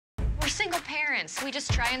single parents. We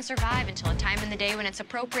just try and survive until a time in the day when it's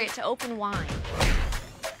appropriate to open wine.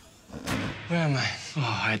 Where am I?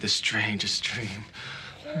 Oh, I had the strangest dream.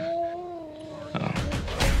 Oh.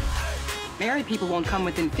 Married people won't come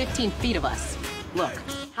within 15 feet of us. Look.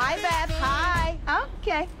 Hi, Beth. Hi.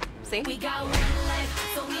 Okay. See? We got one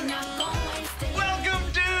life, so we not gonna waste it. Welcome,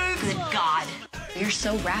 dudes! Good God. You're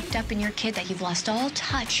so wrapped up in your kid that you've lost all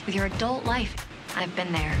touch with your adult life. I've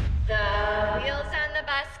been there. The wheels on the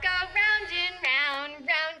bus go round and round,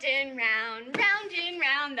 round and round, round and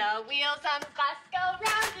round. The wheels on the bus go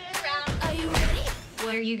round and round. Are you ready?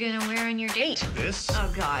 What are you gonna wear on your date? This?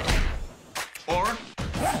 Oh, God. Or?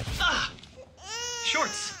 Ah!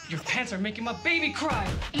 Shorts! Your pants are making my baby cry!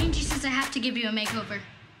 Angie says I have to give you a makeover.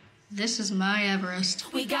 This is my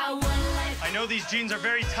Everest. We got one life. I know these jeans are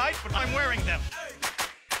very tight, but I'm wearing them.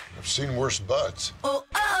 I've seen worse butts. Oh,